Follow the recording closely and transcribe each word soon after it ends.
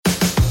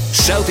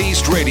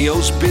Southeast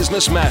Radio's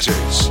Business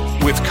Matters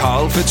with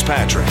Carl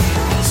Fitzpatrick.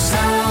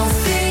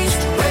 Southeast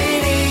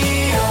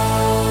Radio.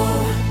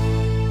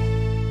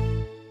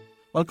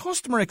 Well,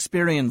 customer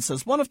experience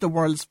is one of the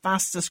world's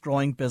fastest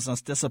growing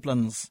business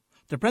disciplines.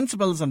 The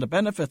principles and the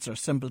benefits are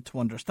simple to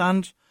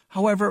understand.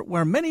 However,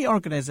 where many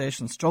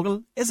organisations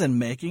struggle is in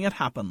making it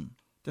happen.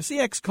 The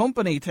CX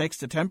company takes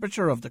the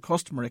temperature of the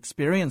customer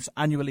experience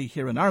annually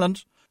here in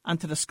Ireland, and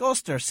to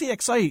discuss their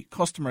CXI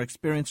Customer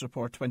Experience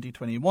Report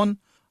 2021,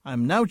 I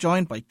am now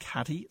joined by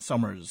Cathy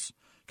Summers.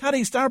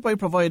 Cathy, start by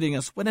providing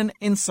us with an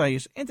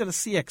insight into the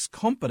CX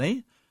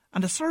company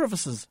and the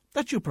services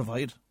that you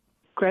provide.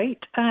 Great.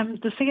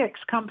 The CX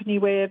company,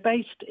 we're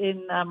based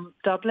in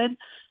Dublin,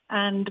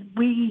 and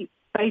we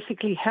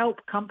basically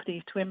help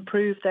companies to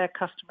improve their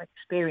customer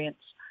experience.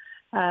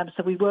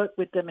 So we work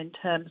with them in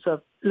terms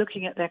of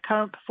looking at their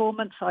current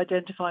performance,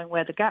 identifying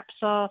where the gaps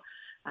are,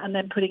 and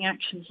then putting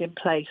actions in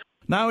place.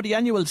 Now, the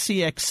annual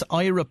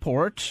CXI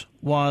report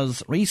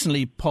was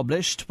recently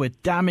published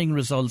with damning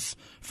results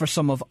for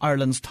some of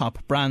Ireland's top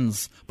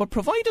brands. But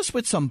provide us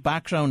with some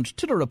background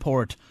to the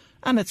report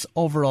and its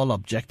overall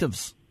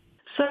objectives.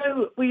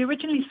 So we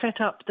originally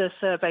set up the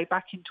survey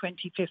back in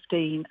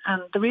 2015,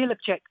 and the real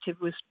objective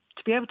was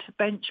to be able to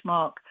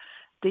benchmark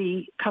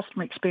the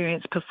customer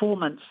experience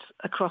performance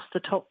across the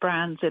top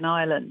brands in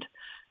Ireland.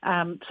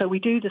 So we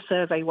do the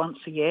survey once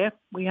a year.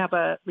 We have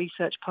a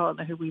research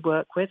partner who we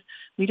work with.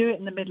 We do it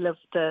in the middle of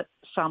the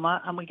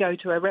summer, and we go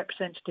to a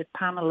representative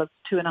panel of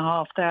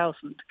 2,500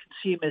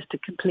 consumers to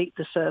complete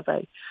the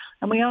survey.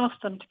 And we ask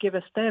them to give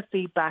us their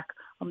feedback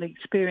on the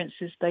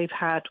experiences they've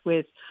had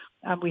with,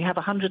 we have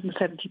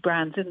 170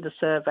 brands in the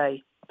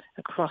survey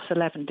across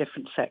 11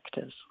 different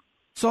sectors.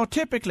 So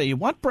typically,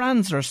 what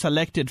brands are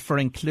selected for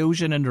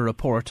inclusion in the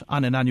report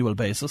on an annual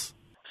basis?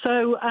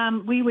 So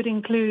we would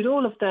include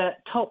all of the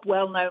top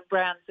well-known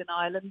brands in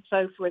Ireland.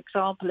 So, for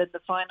example, in the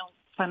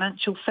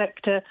financial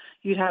sector,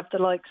 you'd have the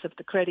likes of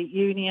the Credit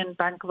Union,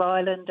 Bank of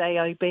Ireland,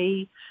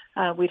 AIB.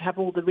 We'd have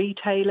all the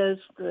retailers,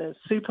 the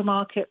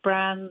supermarket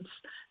brands.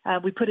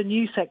 We put a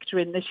new sector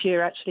in this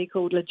year, actually,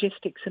 called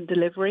Logistics and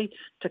Delivery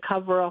to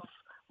cover off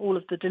all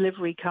of the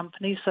delivery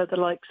companies, so the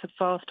likes of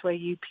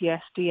Fastway,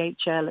 UPS,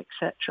 DHL,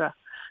 etc.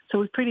 So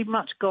we've pretty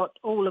much got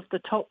all of the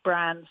top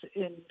brands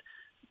in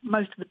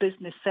most of the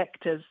business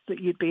sectors that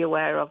you'd be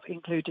aware of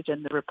included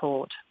in the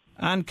report.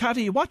 And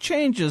Cathy, what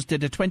changes did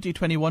the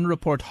 2021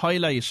 report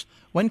highlight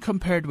when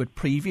compared with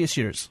previous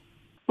years?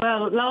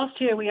 Well,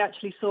 last year we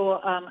actually saw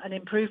an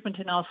improvement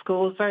in our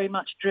scores, very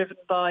much driven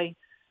by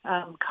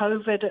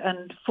COVID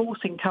and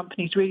forcing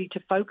companies really to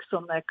focus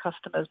on their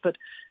customers. But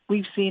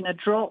we've seen a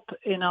drop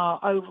in our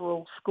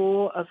overall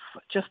score of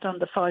just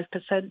under 5%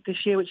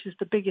 this year, which is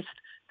the biggest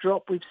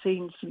drop we've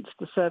seen since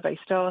the survey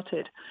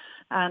started.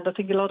 And I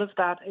think a lot of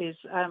that is,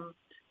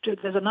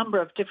 there's a number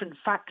of different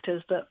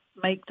factors that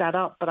make that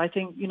up. But I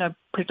think,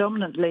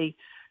 predominantly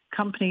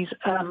companies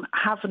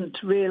haven't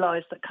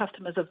realised that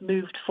customers have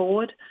moved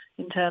forward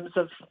in terms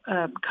of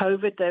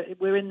COVID.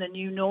 We're in the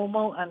new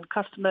normal, and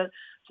customer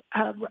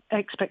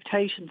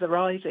expectations are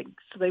rising.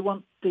 So they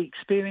want the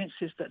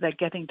experiences that they're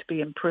getting to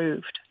be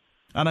improved.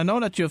 And I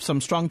know that you have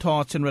some strong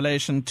thoughts in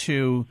relation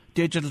to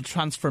digital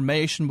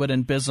transformation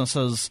within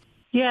businesses.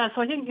 Yeah,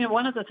 so I think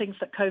one of the things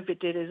that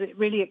COVID did is it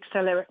really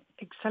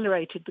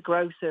accelerated the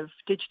growth of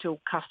digital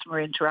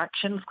customer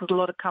interactions, because a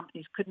lot of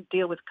companies couldn't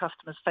deal with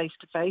customers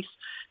face-to-face,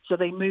 so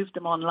they moved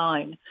them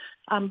online.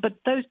 But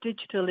those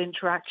digital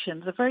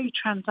interactions are very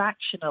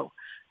transactional.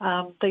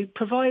 They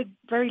provide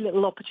very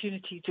little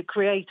opportunity to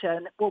create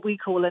what we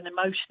call an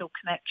emotional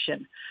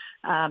connection.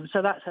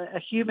 So that's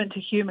a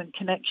human-to-human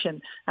connection,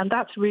 and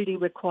that's really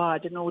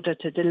required in order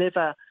to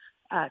deliver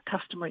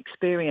customer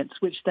experience,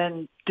 which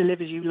then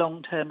delivers you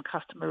long-term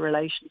customer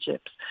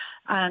relationships.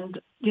 And,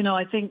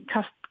 I think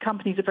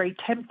companies are very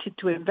tempted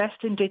to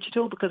invest in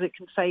digital because it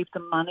can save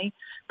them money,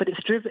 but if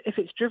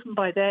it's driven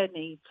by their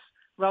needs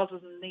rather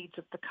than the needs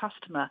of the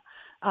customer,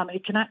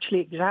 it can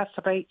actually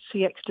exacerbate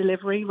CX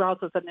delivery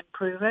rather than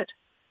improve it.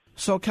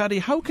 So, Cathy,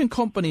 how can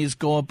companies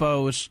go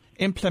about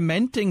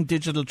implementing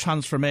digital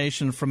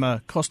transformation from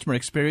a customer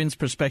experience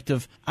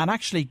perspective and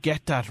actually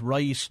get that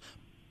right?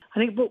 I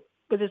think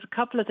But there's a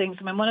couple of things.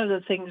 One of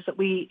the things that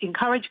we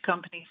encourage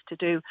companies to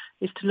do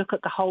is to look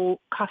at the whole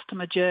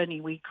customer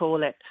journey, we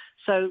call it.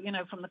 So,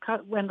 from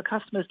when the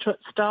customer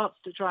starts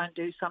to try and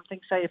do something,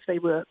 say if they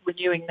were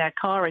renewing their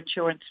car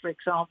insurance, for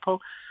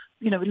example,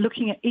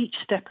 looking at each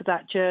step of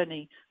that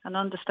journey and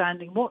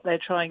understanding what they're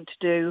trying to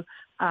do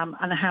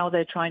and how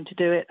they're trying to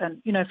do it.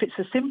 And, if it's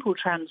a simple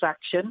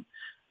transaction,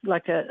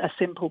 like a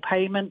simple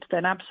payment,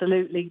 then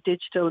absolutely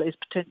digital is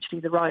potentially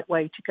the right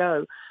way to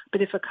go.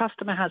 But if a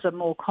customer has a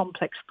more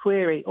complex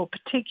query, or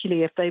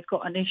particularly if they've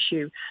got an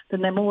issue, then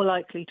they're more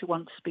likely to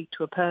want to speak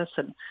to a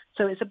person.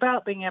 So it's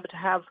about being able to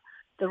have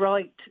the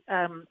right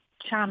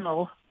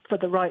channel for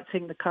the right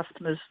thing the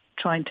customer's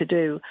trying to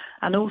do,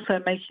 and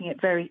also making it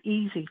very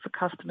easy for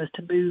customers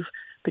to move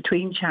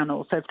between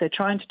channels. So if they're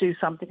trying to do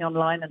something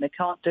online and they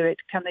can't do it,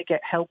 can they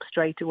get help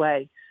straight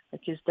away?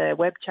 Like, is there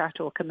web chat,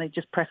 or can they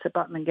just press a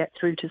button and get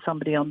through to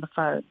somebody on the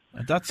phone?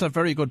 That's a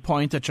very good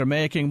point that you're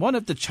making. One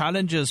of the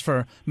challenges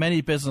for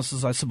many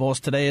businesses, I suppose,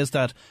 today is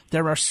that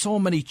there are so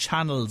many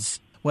channels,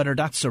 whether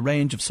that's a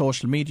range of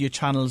social media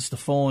channels, the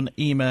phone,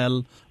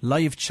 email,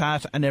 live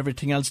chat and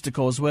everything else that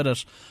goes with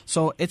it.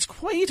 So it's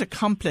quite a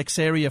complex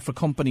area for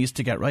companies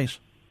to get right.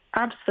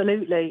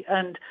 Absolutely.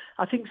 And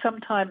I think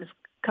sometimes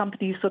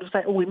companies sort of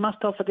say, we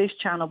must offer this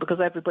channel because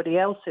everybody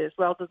else is,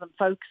 rather than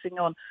focusing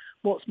on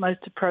what's most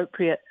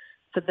appropriate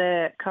for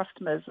their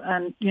customers.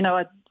 And,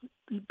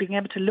 being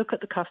able to look at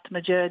the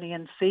customer journey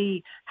and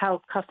see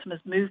how customers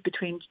move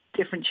between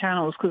different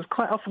channels, because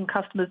quite often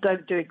customers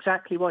don't do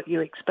exactly what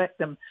you expect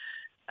them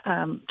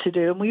to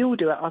do. And we all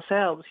do it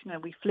ourselves.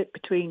 We flip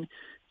between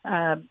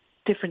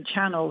different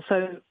channels.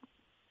 So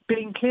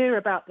being clear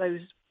about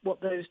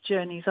what those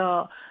journeys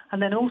are.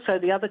 And then also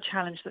the other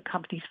challenge that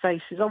companies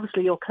face is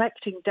obviously you're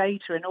collecting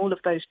data in all of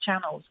those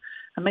channels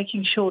and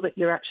making sure that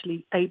you're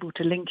actually able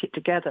to link it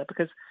together,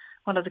 because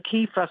one of the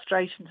key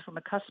frustrations from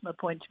a customer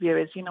point of view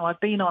is, I've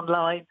been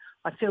online,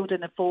 I filled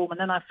in a form, and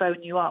then I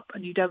phone you up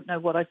and you don't know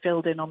what I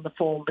filled in on the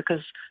form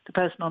because the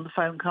person on the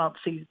phone can't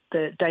see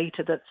the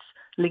data that's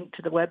linked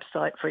to the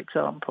website, for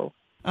example.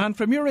 And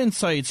from your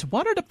insights,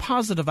 what are the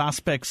positive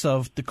aspects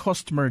of the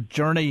customer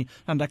journey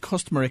and the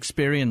customer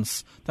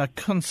experience that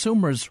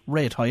consumers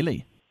rate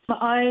highly?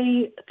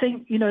 I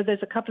think,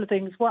 there's a couple of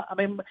things.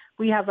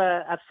 We have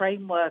a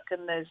framework,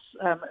 and there's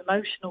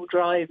emotional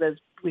drivers,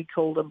 we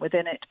call them,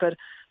 within it, but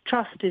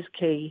trust is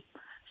key.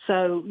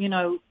 So,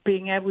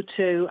 being able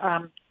to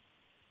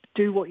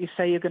do what you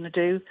say you're going to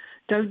do.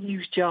 Don't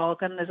use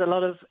jargon. There's a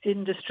lot of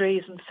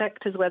industries and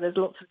sectors where there's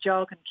lots of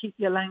jargon. Keep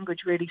your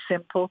language really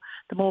simple.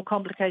 The more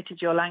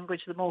complicated your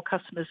language, the more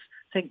customers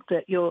think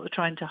that you're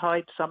trying to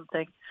hide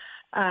something.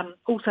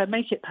 Also,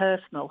 make it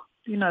personal.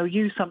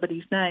 Use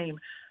somebody's name.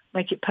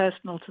 Make it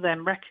personal to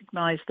them.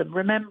 Recognise them.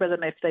 Remember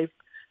them if they've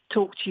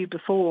talked to you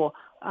before,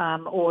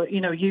 or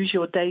use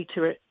your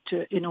data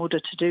in order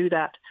to do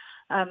that.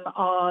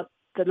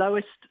 The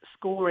lowest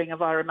scoring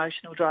of our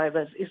emotional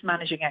drivers is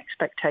managing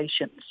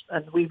expectations,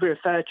 and we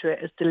refer to it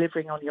as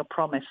delivering on your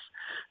promise.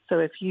 So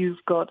if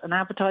you've got an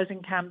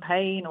advertising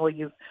campaign or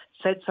you've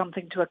said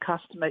something to a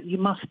customer, you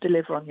must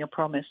deliver on your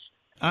promise.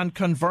 And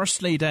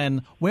conversely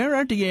then, where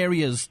are the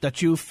areas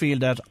that you feel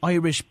that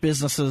Irish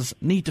businesses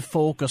need to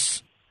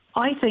focus?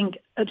 I think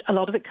a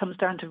lot of it comes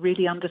down to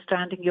really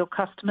understanding your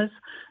customers.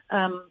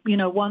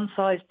 One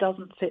size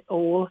doesn't fit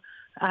all.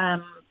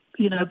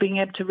 Being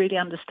able to really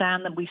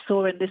understand them. We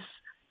saw in this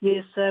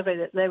year's survey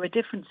that there were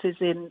differences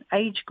in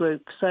age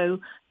groups. So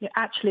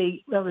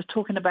actually, I was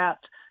talking about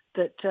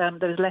that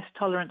there was less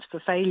tolerance for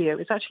failure.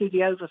 It's actually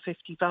the over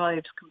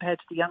 55s compared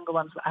to the younger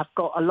ones that have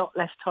got a lot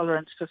less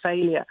tolerance for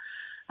failure.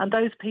 And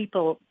those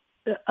people,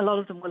 a lot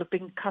of them will have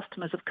been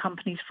customers of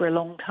companies for a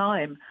long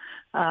time.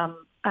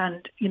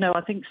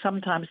 I think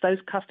sometimes those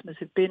customers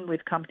who've been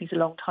with companies a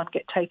long time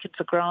get taken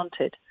for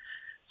granted.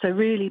 So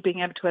really being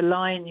able to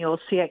align your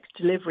CX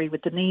delivery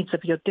with the needs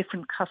of your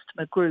different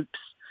customer groups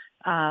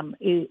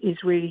is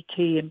really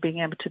key in being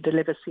able to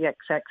deliver CX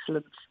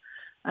excellence.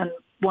 And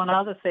one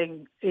other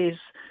thing is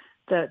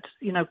that,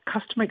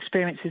 customer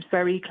experience is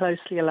very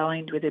closely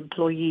aligned with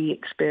employee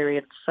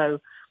experience.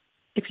 So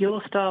if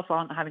your staff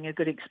aren't having a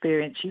good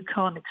experience, you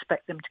can't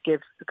expect them to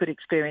give a good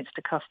experience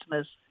to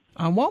customers.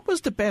 And what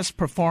was the best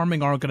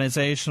performing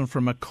organisation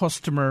from a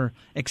customer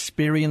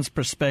experience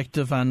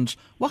perspective, and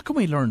what can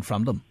we learn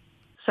from them?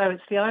 So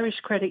it's the Irish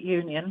Credit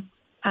Union,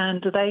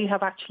 and they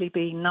have actually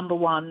been number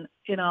one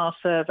in our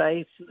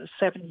survey for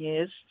 7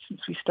 years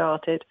since we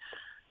started.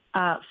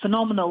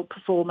 Phenomenal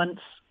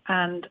performance,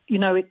 and,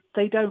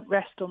 they don't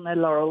rest on their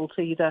laurels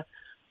either.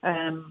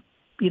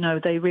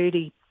 They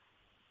really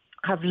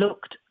have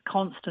looked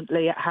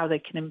constantly at how they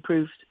can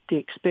improve the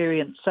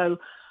experience. So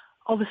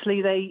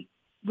obviously they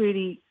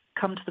really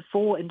come to the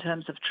fore in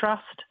terms of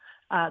trust.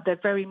 They're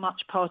very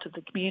much part of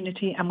the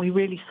community, and we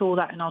really saw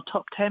that in our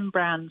top 10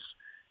 brands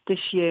this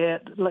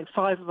year. Like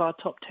 5 of our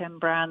top 10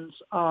 brands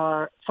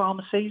are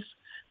pharmacies.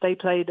 They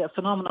played a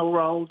phenomenal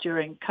role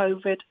during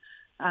COVID,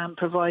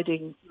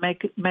 providing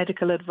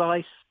medical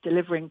advice,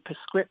 delivering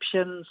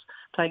prescriptions,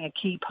 playing a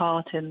key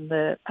part in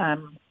the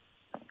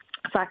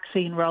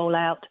vaccine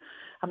rollout.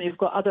 You've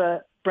got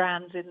other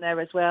brands in there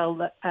as well,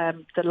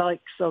 the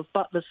likes of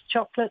Butler's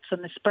Chocolates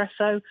and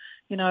Nespresso.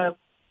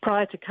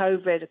 Prior to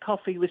COVID,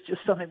 coffee was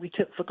just something we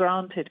took for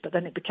granted, but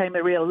then it became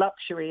a real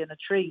luxury and a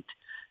treat.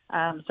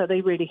 So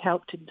they really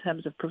helped in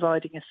terms of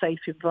providing a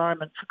safe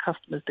environment for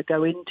customers to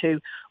go into,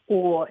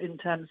 or in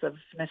terms of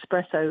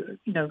Nespresso,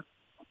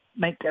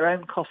 make their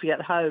own coffee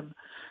at home.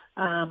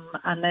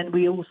 And then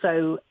we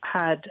also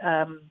had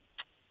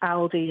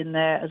Aldi in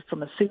there as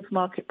from a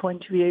supermarket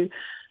point of view.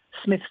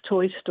 Smith's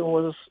Toy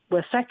Stores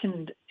were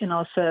second in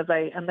our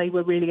survey, and they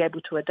were really able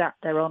to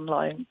adapt their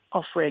online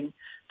offering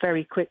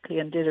very quickly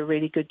and did a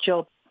really good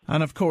job.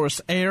 And of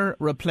course, Air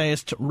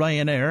replaced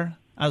Ryanair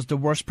as the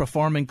worst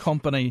performing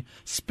company.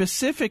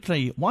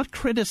 Specifically, what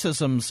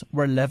criticisms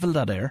were levelled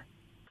at Air?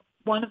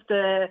 One of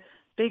the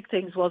big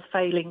things was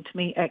failing to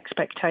meet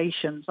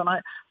expectations. And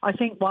I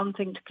think one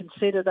thing to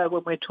consider, though,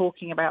 when we're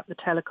talking about the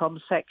telecom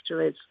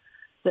sector is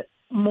that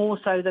more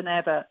so than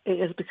ever, it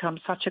has become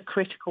such a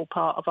critical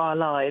part of our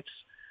lives.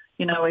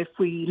 You know, if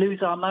we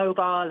lose our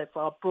mobile, if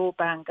our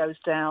broadband goes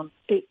down,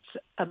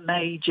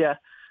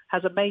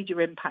 has a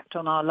major impact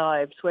on our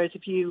lives. Whereas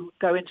if you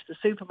go into the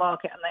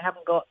supermarket and they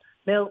haven't got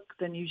milk,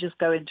 then you just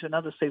go into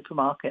another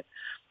supermarket.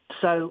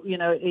 So, you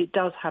know, it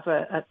does have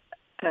a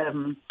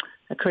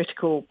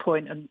critical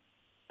point and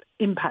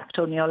impact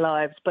on your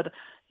lives. But,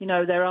 you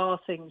know, there are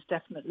things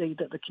definitely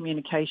that the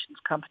communications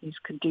companies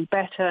can do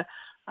better.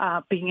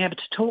 Being able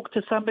to talk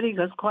to somebody,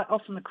 because quite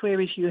often the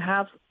queries you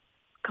have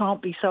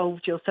can't be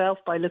solved yourself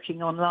by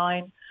looking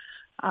online.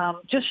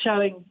 Just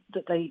showing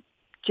that they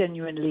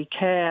genuinely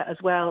care as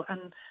well,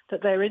 and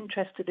that they're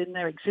interested in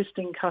their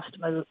existing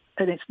customers,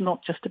 and it's not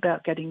just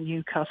about getting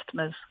new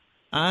customers.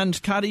 And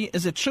Caddy,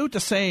 is it true to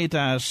say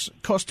that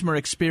customer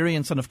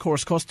experience and of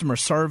course customer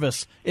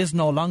service is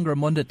no longer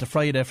Monday to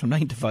Friday from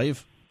 9 to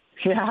 5?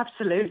 Yeah,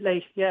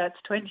 absolutely. Yeah,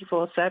 it's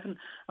 24/7.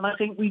 And I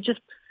think we've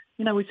just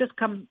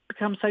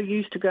become so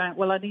used to going,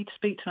 well, I need to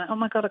speak to them. Oh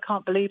my God, I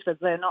can't believe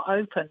that they're not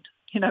opened,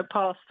 you know,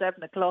 past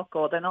 7 o'clock,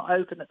 or they're not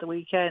open at the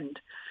weekend.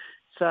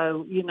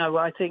 So, you know,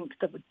 I think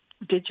that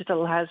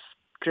digital has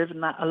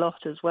driven that a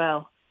lot as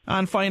well.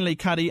 And finally,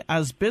 Caddy,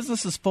 as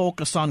businesses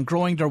focus on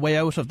growing their way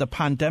out of the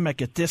pandemic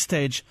at this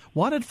stage,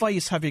 what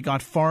advice have you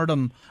got for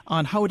them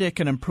on how they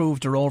can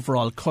improve their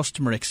overall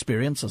customer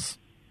experiences?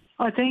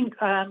 I think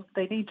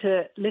they need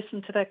to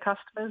listen to their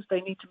customers. They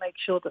need to make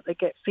sure that they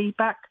get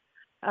feedback,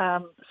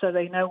 so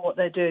they know what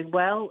they're doing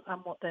well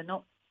and what they're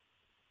not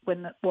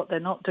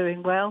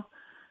doing well,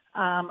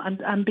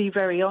 and be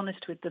very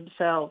honest with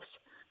themselves.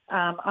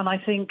 And I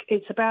think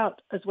it's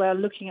about, as well,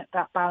 looking at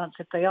that balance,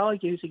 if they are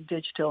using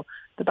digital,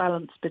 the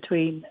balance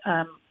between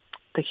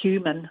the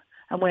human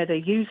and where they're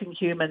using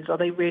humans. Are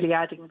they really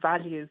adding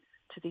value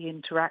to the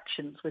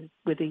interactions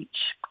with each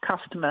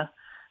customer?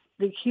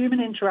 The human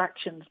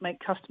interactions make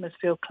customers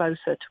feel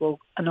closer to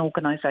an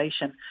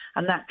organisation,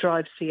 and that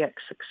drives CX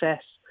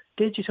success.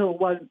 Digital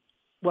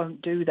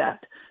won't do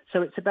that.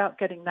 So it's about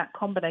getting that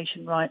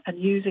combination right and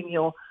using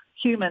your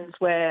humans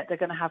where they're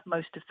going to have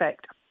most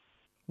effect.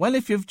 Well,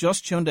 if you've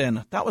just tuned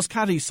in, that was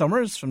Caddy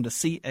Summers from the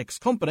CX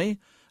Company,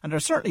 and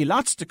there's certainly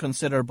lots to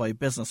consider by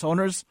business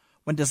owners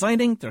when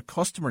designing their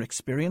customer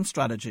experience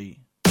strategy.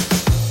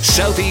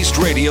 Southeast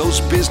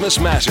Radio's Business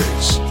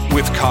Matters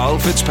with Carl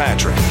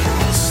Fitzpatrick.